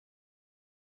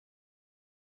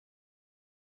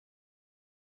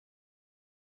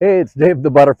Hey, it's Dave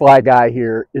the Butterfly Guy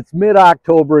here. It's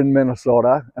mid-October in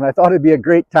Minnesota, and I thought it'd be a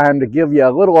great time to give you a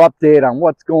little update on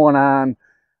what's going on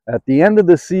at the end of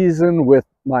the season with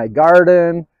my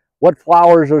garden, what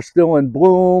flowers are still in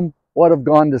bloom, what have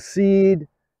gone to seed,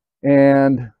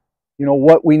 and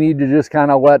what we need to just kind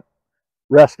of let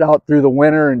rest out through the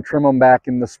winter and trim them back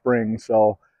in the spring.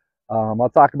 So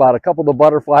I'll talk about a couple of the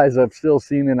butterflies I've still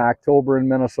seen in October in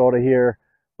Minnesota here,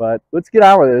 but let's get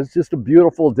on with it. It's just a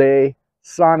beautiful day.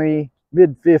 Sunny,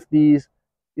 mid-50s,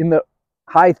 in the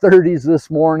high 30s this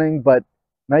morning, but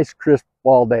nice crisp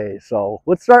fall day. So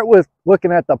let's start with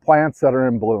looking at the plants that are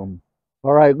in bloom.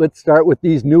 All right, let's start with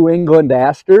these New England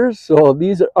Asters. So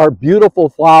these are beautiful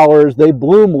flowers. They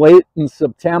bloom late in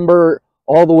September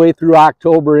all the way through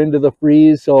October into the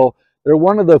freeze. So they're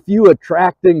one of the few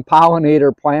attracting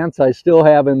pollinator plants I still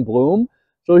have in bloom.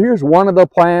 So here's one of the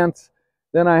plants.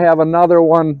 Then I have another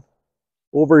one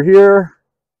over here.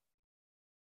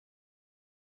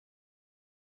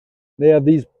 They have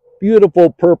these beautiful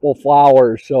purple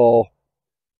flowers, so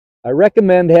I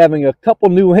recommend having a couple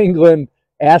New England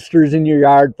Asters in your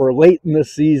yard for late in the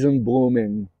season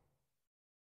blooming.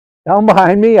 Down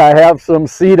behind me I have some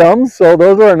Sedums, so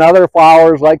those are another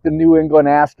flowers like the New England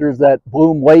Asters that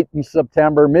bloom late in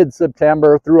September,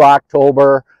 mid-September through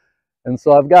October, and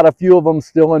so I've got a few of them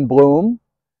still in bloom.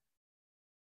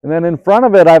 And then in front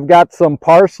of it I've got some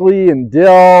parsley and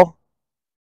dill.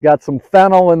 Got some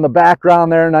fennel in the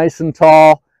background there, nice and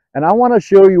tall. And I want to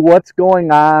show you what's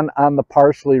going on the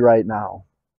parsley right now.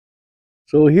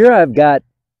 So here I've got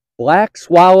Black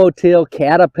Swallowtail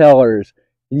caterpillars.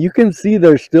 And you can see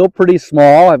they're still pretty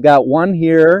small. I've got one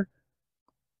here.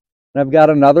 And I've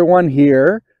got another one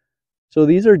here. So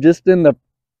these are just in the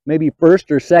maybe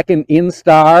first or second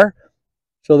instar.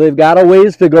 So they've got a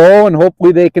ways to go, and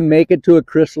hopefully they can make it to a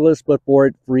chrysalis before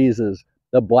it freezes.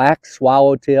 The Black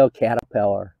Swallowtail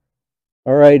caterpillar.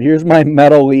 All right, here's my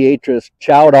Meadow Liatris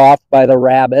chowed off by the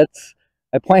rabbits.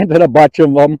 I planted a bunch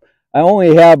of them. I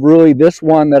only have really this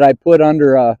one that I put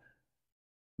under a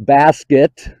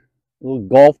basket, a little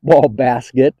golf ball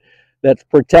basket that's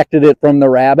protected it from the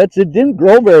rabbits. It didn't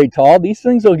grow very tall. These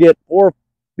things will get 4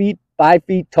 feet, 5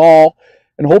 feet tall,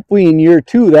 and hopefully in year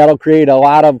 2 that'll create a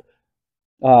lot of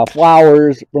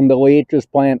flowers from the Liatris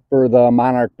plant for the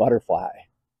Monarch butterfly.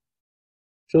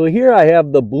 So here I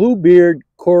have the Bluebeard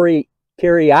Caryopteris.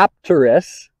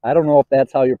 I don't know if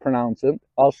that's how you pronounce it.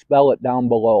 I'll spell it down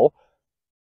below.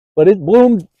 But it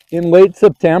bloomed in late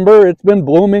September. It's been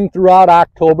blooming throughout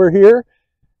October here.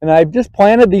 And I've just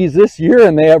planted these this year,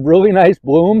 and they have really nice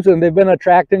blooms, and they've been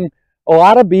attracting a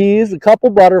lot of bees, a couple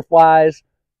butterflies.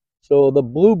 So the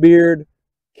Bluebeard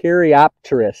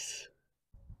Caryopteris.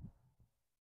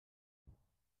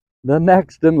 The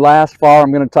next and last flower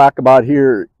I'm going to talk about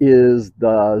here is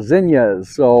the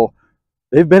zinnias. So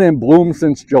they've been in bloom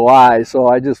since July, so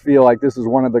I just feel like this is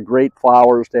one of the great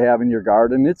flowers to have in your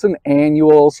garden. It's an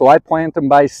annual, so I plant them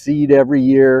by seed every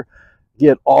year,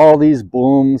 get all these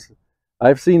blooms.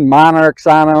 I've seen monarchs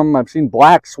on them, I've seen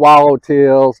black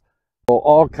swallowtails,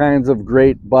 all kinds of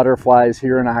great butterflies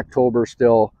here in October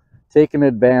still taking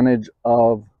advantage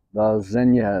of the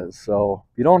zinnias. So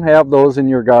if you don't have those in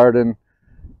your garden,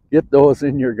 get those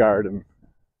in your garden.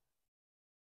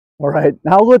 All right,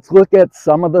 now let's look at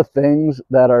some of the things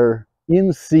that are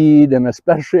in seed, and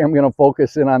especially I'm going to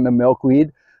focus in on the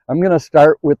milkweed. I'm going to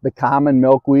start with the common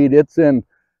milkweed.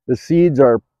 The seeds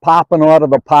are popping out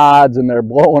of the pods and they're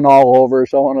blowing all over,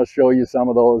 so I want to show you some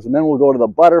of those. And then we'll go to the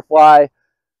butterfly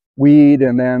weed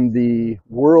and then the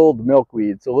whorled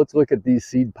milkweed. So let's look at these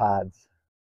seed pods.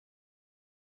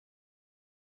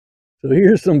 So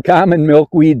here's some common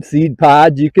milkweed seed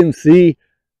pods. You can see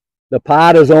the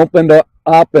pod is opened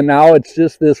up, and now it's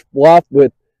just this fluff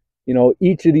with,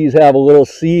 each of these have a little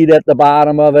seed at the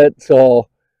bottom of it. So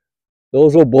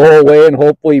those will blow away and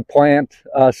hopefully plant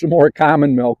some more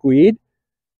common milkweed.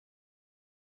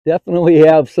 Definitely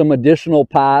have some additional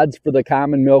pods for the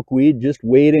common milkweed just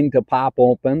waiting to pop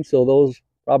open. So those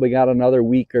probably got another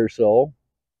week or so.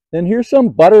 Then here's some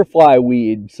butterfly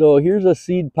weed. So here's a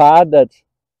seed pod that's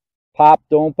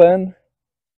popped open.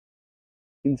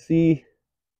 You can see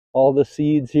all the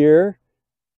seeds here.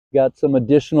 Got some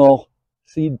additional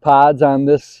seed pods on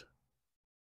this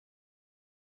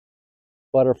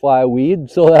butterfly weed,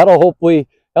 so that'll hopefully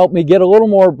help me get a little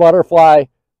more butterfly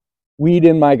weed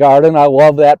in my garden. I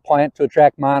love that plant to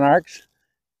attract monarchs.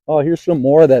 Oh, here's some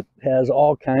more that has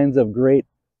all kinds of great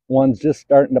ones just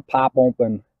starting to pop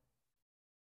open.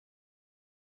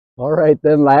 All right,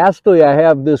 then lastly, I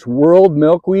have this whorled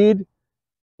milkweed.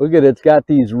 Look at it, it's got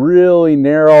these really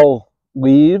narrow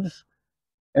leaves.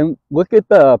 And look at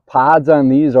the pods on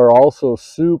these are also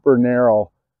super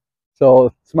narrow.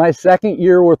 So it's my second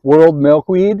year with Whorled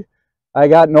Milkweed. I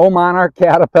got no Monarch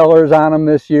caterpillars on them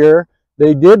this year.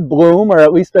 They did bloom, or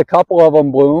at least a couple of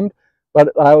them bloomed, but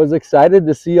I was excited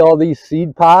to see all these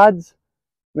seed pods.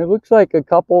 And it looks like a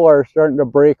couple are starting to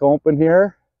break open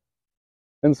here.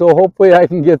 And so hopefully I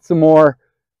can get some more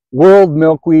Whorled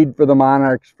Milkweed for the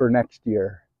Monarchs for next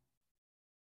year.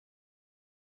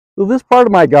 So this part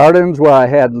of my garden's where I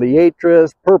had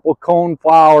Liatris, purple cone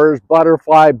flowers,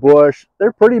 butterfly bush.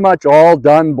 They're pretty much all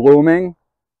done blooming.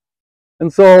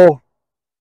 And so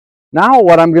now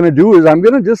what I'm going to do is I'm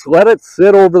going to just let it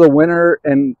sit over the winter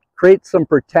and create some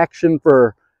protection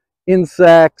for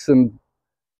insects and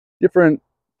different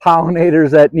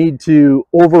pollinators that need to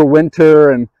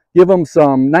overwinter, and give them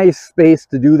some nice space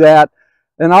to do that.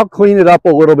 And I'll clean it up a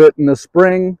little bit in the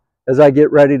spring as I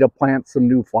get ready to plant some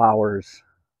new flowers.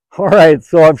 All right,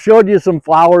 so I've showed you some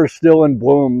flowers still in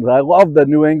bloom. I love the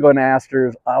New England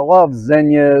Asters. I love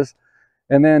zinnias.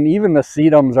 And then even the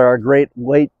sedums are a great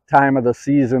late time of the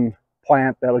season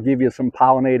plant that'll give you some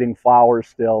pollinating flowers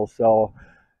still. So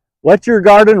let your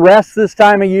garden rest this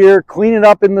time of year. Clean it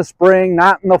up in the spring,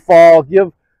 not in the fall.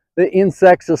 Give the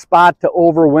insects a spot to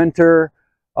overwinter.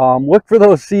 Look for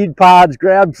those seed pods,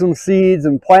 grab some seeds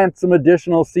and plant some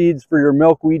additional seeds for your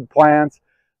milkweed plants.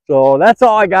 So that's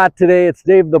all I got today. It's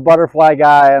Dave the Butterfly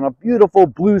Guy on a beautiful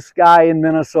blue sky in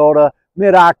Minnesota,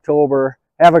 mid-October.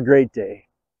 Have a great day.